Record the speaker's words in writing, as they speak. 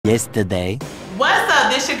Yesterday. What's up?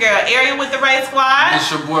 This your girl Ariel with the R.A.C.E Squad. It's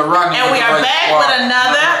your boy Rodney. And we are back with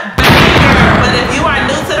another banger. But if you are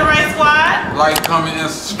new to the R.A.C.E Squad, like, comment, and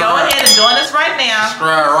subscribe. Go ahead and join us right now.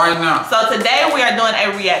 Subscribe right now. So today we are doing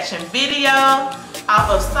a reaction video off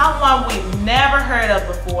of someone we've never heard of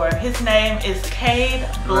before. His name is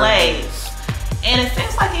Kade Bleiz. And it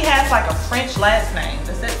seems like he has like a French last name.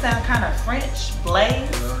 Does that sound kind of French? Bleiz?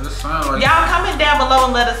 Yeah, this sounds like... Y'all comment down below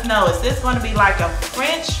and let us know. Is this going to be like a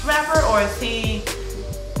French rapper, or is he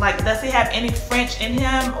like, does he have any French in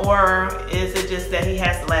him, or is it just that he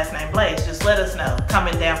has the last name Bleiz? Just let us know.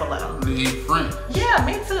 Comment down below. He French. Yeah,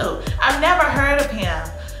 me too. I've never heard of him.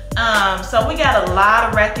 So we got a lot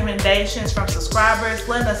of recommendations from subscribers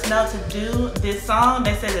letting us know to do this song.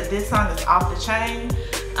 They said that this song is off the chain.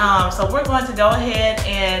 So we're going to go ahead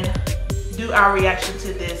and do our reaction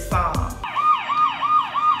to this song.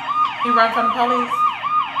 He run from the police?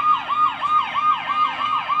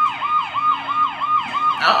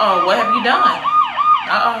 Uh-oh, what have you done?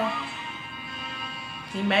 Uh-oh.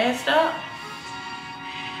 He messed up?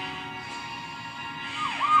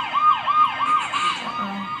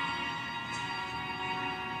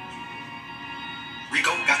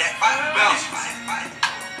 Rico got that fire bounce.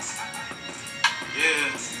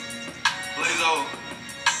 Yeah. Blizzo.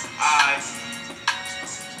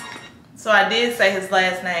 So I did say his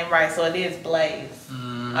last name right, so it is Bleiz.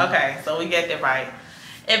 Okay, so we get it right.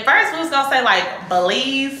 At first we was gonna say like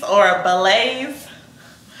Belize or Bleiz,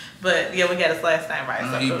 but yeah, we got his last name right.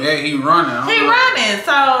 So he running. He running,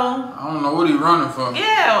 so I don't know what he running for.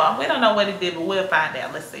 Yeah, well, we don't know what he did, but we'll find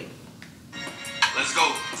out. Let's see. Let's go.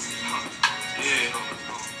 Yeah.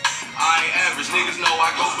 I ain't average, niggas know I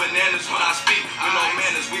go bananas when I speak. You know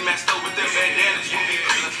manners, we maxed up with them bandanas. You be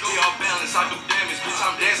creep, we all balance, I do damage. Bitch,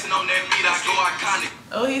 I'm dancing on that beat, I go iconic.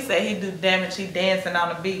 Oh, he said he do damage, he dancing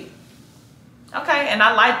on the beat. Okay, and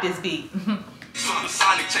I like this beat.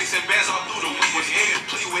 Supersonic, chasing bands all through the week. Was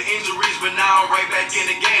incomplete with injuries, but now I'm right back in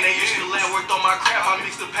the game. They used to land, worked on my craft, I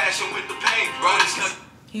mixed the passion with the pain. Bro, this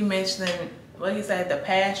he mentioned, what he said, the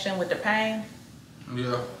passion with the pain?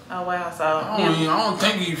 Yeah. Oh wow, so I don't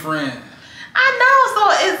think he French. I know, so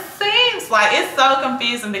it seems like it's so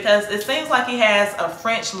confusing because it seems like he has a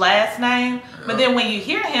French last name, but then when you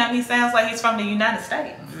hear him, he sounds like he's from the United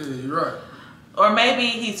States. Yeah, you're right. Or maybe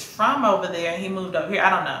he's from over there and he moved over here. I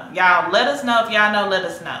don't know. Y'all let us know. If y'all know, let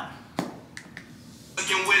us know.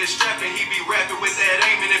 With his strapping, he be rapping with that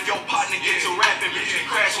aim, and if your partner gets to rapping, bitch be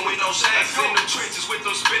crashing with no shame. In the trenches with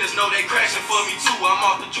them spinners, know they crashing for me too. I'm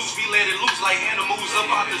off the juice, we let it loose like animals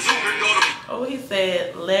up out the zoo. Go to oh, he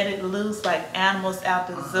said, let it loose like animals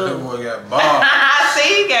out the zoo. That boy got bars. I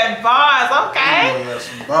see, he got bars. Okay. That boy got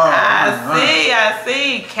some bars. I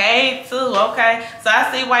see. Kade too. Okay. So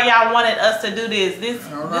I see why y'all wanted us to do this. This is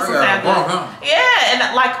sound good. Yeah, and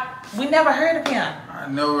like we never heard of him. I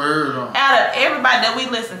never heard of him. Out of everybody that we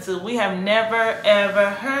listen to, we have never ever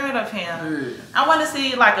heard of him. Yeah. I want to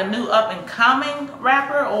see like a new up and coming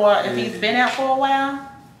rapper, or if he's been out for a while.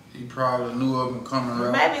 He probably new up and coming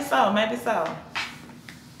rapper. Maybe so, maybe so.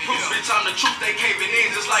 Bitch, I'm the truth, they caving in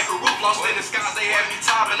just like a roof. Lost in the skies, they had me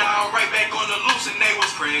top, and now I'm right back on the loose. And they was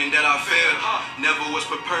praying that I failed. Never was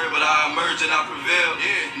prepared, but I emerged and I prevailed.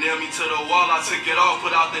 Nailed me to the wall, I took it off, put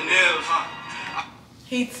out the nails.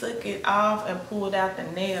 He took it off and pulled out the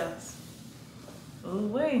nails.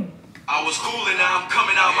 Ooh wee. I was cool and now I'm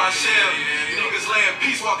coming out my shell. Niggas laying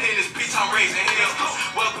peace, walk in this bitch, I'm raising hell.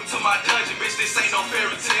 Welcome to my dungeon, bitch, this ain't no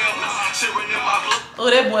fairy tale. Shivering in my blood. Oh,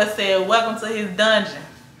 that boy said, welcome to his dungeon.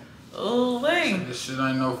 Ooh wee. This shit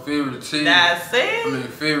ain't no fairy tale. I see. I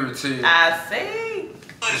mean fairy tale. I see.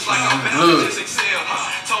 It's like I'm bound to just excel.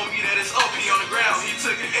 Told me that it's OP on the ground, he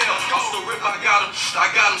took an L. Off the rip, I got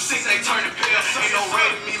him sick, they turned the pill. Ain't no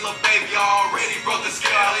rating me, little baby, I already broke the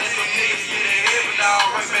scale. Let some niggas get ahead, but now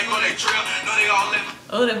I'm right back on their trail. No, they all left.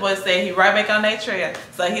 Oh, that boy said he right back on their trail.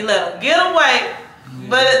 So he let them get away.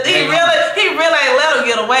 But he really ain't let them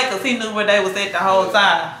get away because he knew where they was at the whole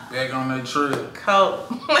time. Back on that trail. Cold.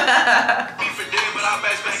 Me for dead, but I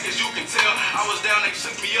bounce back as you can tell. I was down, they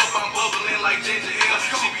shook me up, I'm bubbling like ginger ale.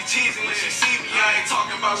 She be teasing when she see me, I ain't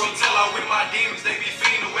talking about Rotel. I with my demons, they be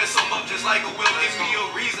feeding to wear some up just like a will. Give me a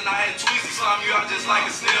reason, I had Tweezy slime you out just like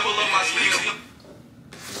a snail. Pull up my sleeves.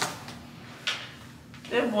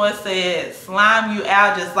 That boy said, slime you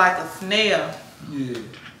out just like a snail. Yeah.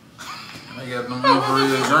 I got them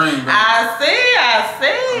infrared dream. I see.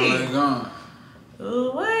 Oh, they gone.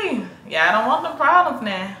 Ooh wee. Yeah, I don't want them problems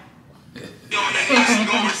now. She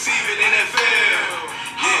gon' receive it in NFL.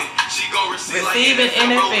 Yeah, she gon' Receiving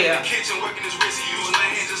NFL. Kitchen working his wrist, he using her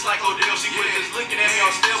hand just like Odell. She was just looking at me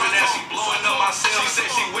on still, and now she blowing up my cell. She said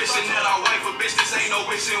she wishing that I wife a bitch. This ain't no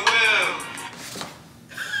wishing well.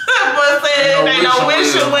 But said ain't no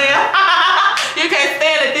wishing well. You can't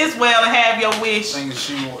stand at this well and have your wish.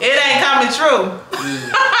 It ain't coming true.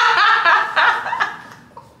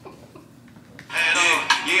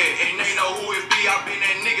 Yeah, and they know who it be. I've been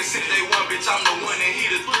that nigga since day one, bitch. I'm the one and he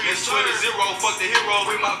the three. It's 20-0, fuck the hero.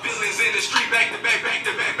 With my villains in the street, back to back, back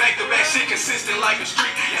to back, back to back. Shit consistent like a street.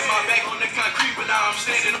 And my back on the concrete, but now I'm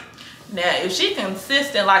standing up. Now, if she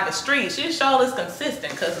consistent like a street, she sure is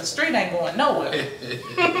consistent because the street ain't going nowhere.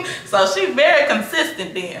 So she very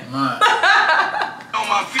consistent then. On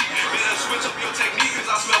my feet, better switch up your technique cause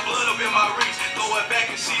I smell blood up in my reach. Throw it back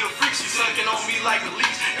and she a freak, she sucking on me like a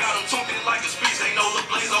leech. Got them talking like a speech, they know the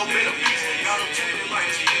blaze open a beast. Got them talking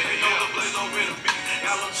like a speech, they know the blaze open a beast.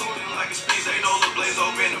 Got them talking like a speech, they know the blaze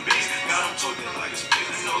open a beast. Got them talking like a speech,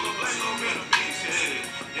 they know the blaze open a beast.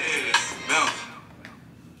 Yeah, bounce.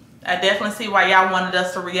 I definitely see why y'all wanted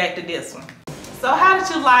us to react to this one. So how did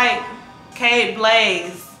you like Kade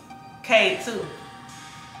Bleiz Kade 2?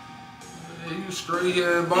 He was straight, he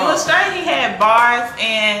had bars. He was straight, he had bars,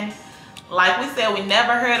 and like we said, we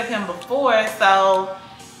never heard of him before, so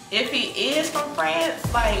if he is from France,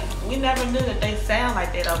 like, we never knew that they sound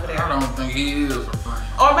like that over there. I don't think he is from France.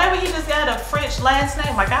 Or maybe he just got a French last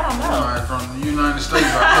name, like, I don't know. Right, from the United States.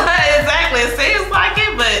 Exactly, it seems like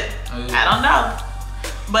it, but I don't know.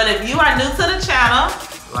 But if you are new to the channel,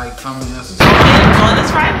 like, comment, and join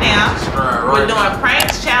us right now. We're doing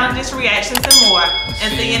pranks, challenges, reactions, and more.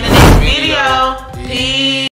 And see you in the next video. Peace.